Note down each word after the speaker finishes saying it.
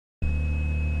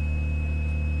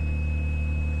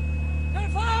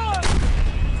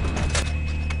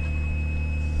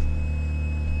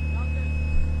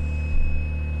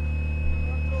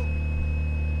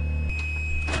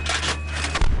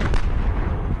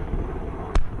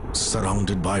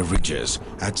Surrounded by ridges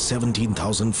at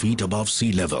 17,000 feet above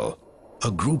sea level,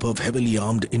 a group of heavily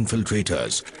armed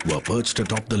infiltrators were perched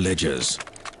atop the ledges.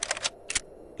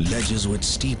 Ledges with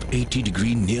steep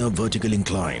 80-degree near vertical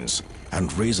inclines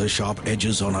and razor-sharp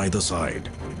edges on either side.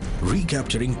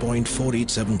 Recapturing point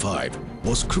 4875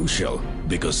 was crucial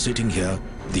because sitting here,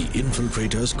 the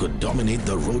infiltrators could dominate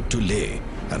the road to Leh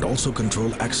and also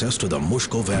control access to the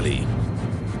Mushko Valley.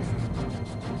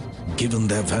 Given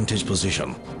their vantage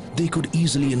position, they could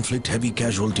easily inflict heavy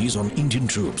casualties on Indian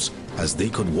troops as they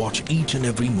could watch each and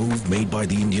every move made by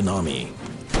the Indian Army.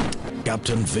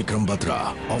 Captain Vikram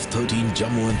Batra of 13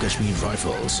 Jammu and Kashmir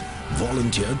Rifles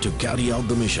volunteered to carry out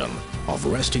the mission of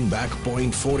wresting back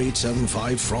point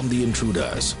 4875 from the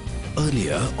intruders.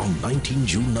 Earlier, on 19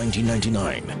 June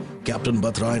 1999, Captain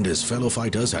Batra and his fellow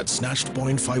fighters had snatched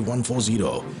point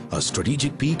 5140, a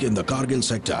strategic peak in the Kargil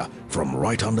sector, from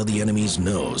right under the enemy's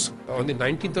nose. On the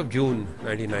 19th of June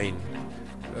 1999,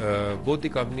 both the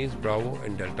companies Bravo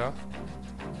and Delta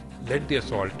led the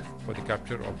assault for the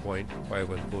capture of point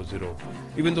 5140.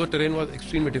 Even though terrain was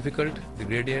extremely difficult, the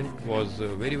gradient was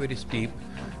very, very steep,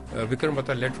 Vikram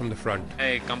Batra led from the front.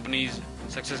 Companies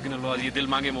success के नलवाज़ ये दिल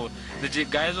मांगे मोर. The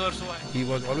guys were so. He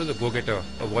was always a go-getter,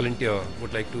 a volunteer,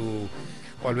 would like to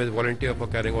always volunteer for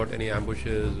carrying out any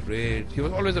ambushes, raids. He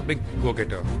was always a big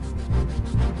go-getter.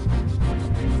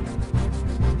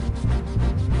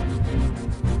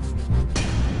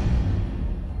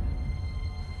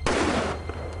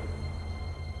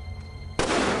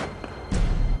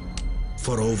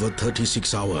 For over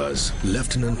 36 hours,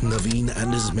 Lieutenant Naveen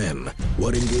and his men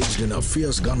were engaged in a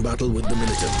fierce gun battle with the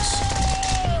militants.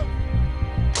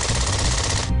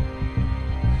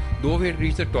 Though we had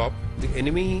reached the top, the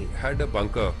enemy had a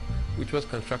bunker which was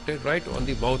constructed right on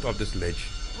the mouth of this ledge.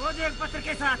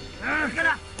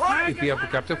 If we have to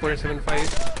capture 475,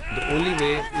 the only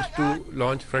way is to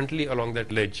launch frontally along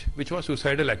that ledge, which was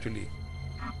suicidal actually.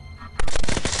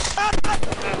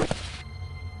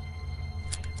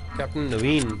 Captain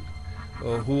Naveen,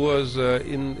 who was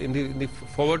in the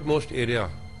forwardmost area,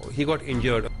 he got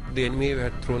injured. The enemy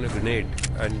had thrown a grenade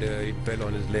and it fell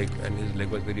on his leg, and his leg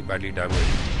was very badly damaged.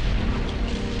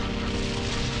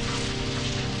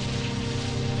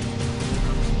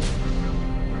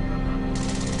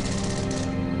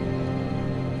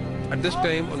 At this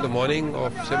time, on the morning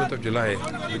of 7th of July,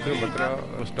 Vikram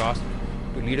Batra was tasked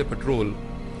to lead a patrol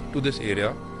to this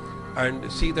area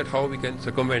and see that how we can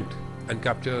circumvent and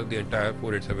capture the entire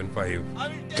 4875.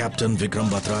 Captain Vikram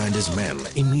Batra and his men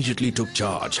immediately took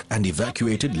charge and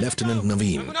evacuated Lieutenant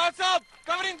Naveen.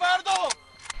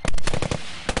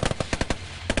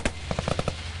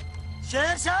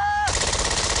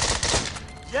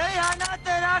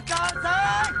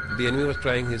 The enemy was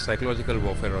trying his psychological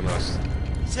warfare on us.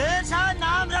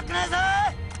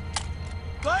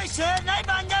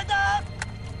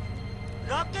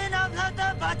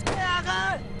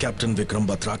 Captain Vikram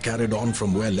Batra carried on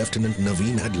from where Lieutenant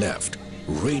Naveen had left,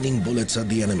 raining bullets at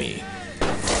the enemy.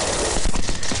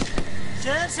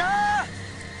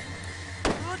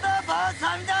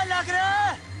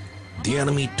 The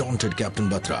enemy taunted Captain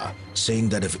Batra, saying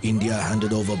that if India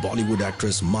handed over Bollywood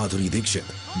actress Madhuri Dixit,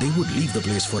 they would leave the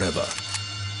place forever.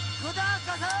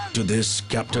 To this,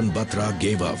 Captain Batra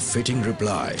gave a fitting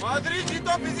reply.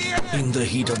 In the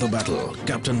heat of the battle,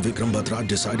 Captain Vikram Batra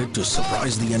decided to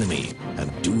surprise the enemy and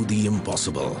do the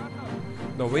impossible.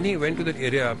 Now, when he went to that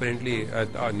area, apparently,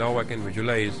 now I can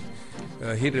visualize,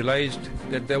 he realized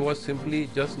that there was simply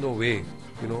just no way.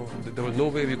 There was no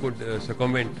way we could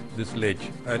circumvent this ledge.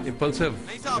 An impulsive,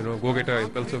 go-getter,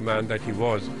 impulsive man that he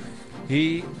was,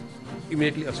 he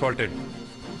immediately assaulted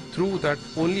through that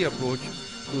only approach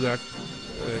to that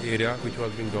area which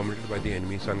was being dominated by the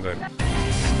enemy Sangar.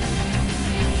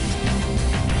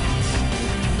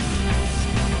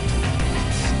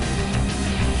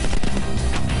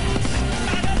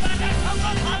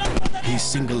 He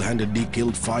single-handedly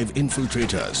killed 5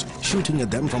 infiltrators, shooting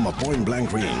at them from a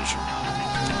point-blank range.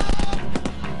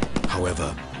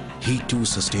 However, he too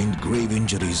sustained grave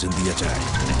injuries in the attack.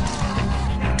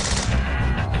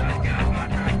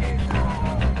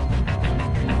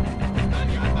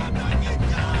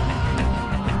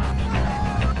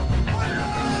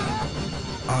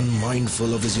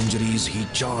 Unmindful of his injuries, he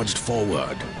charged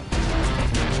forward.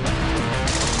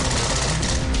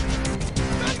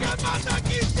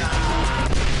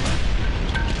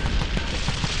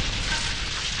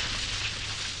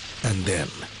 And then,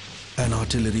 an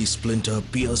artillery splinter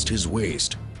pierced his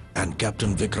waist and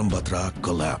Captain Vikram Batra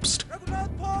collapsed.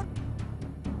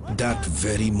 That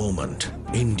very moment,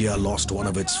 India lost one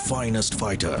of its finest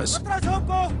fighters.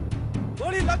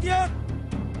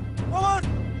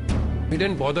 He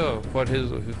didn't bother for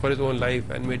his own life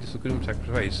and made the supreme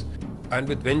sacrifice. And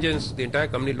with vengeance, the entire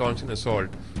company launched an assault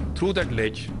through that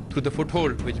ledge, through the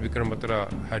foothold which Vikram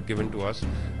Batra had given to us,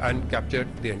 and captured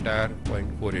the entire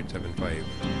 .4875.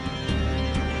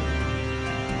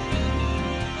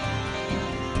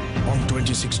 On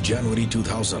 26 January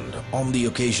 2000, on the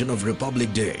occasion of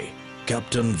Republic Day,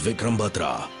 Captain Vikram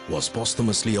Batra was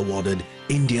posthumously awarded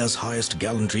India's highest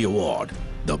gallantry award,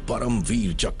 the Param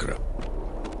Veer Chakra.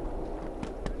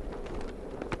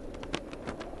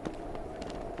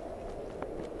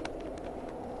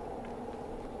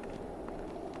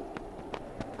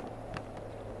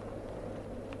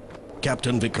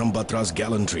 Captain Vikram Batra's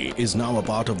gallantry is now a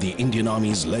part of the Indian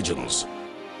Army's legends.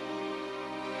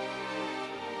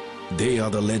 They are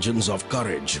the legends of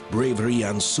courage, bravery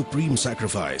and supreme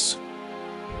sacrifice.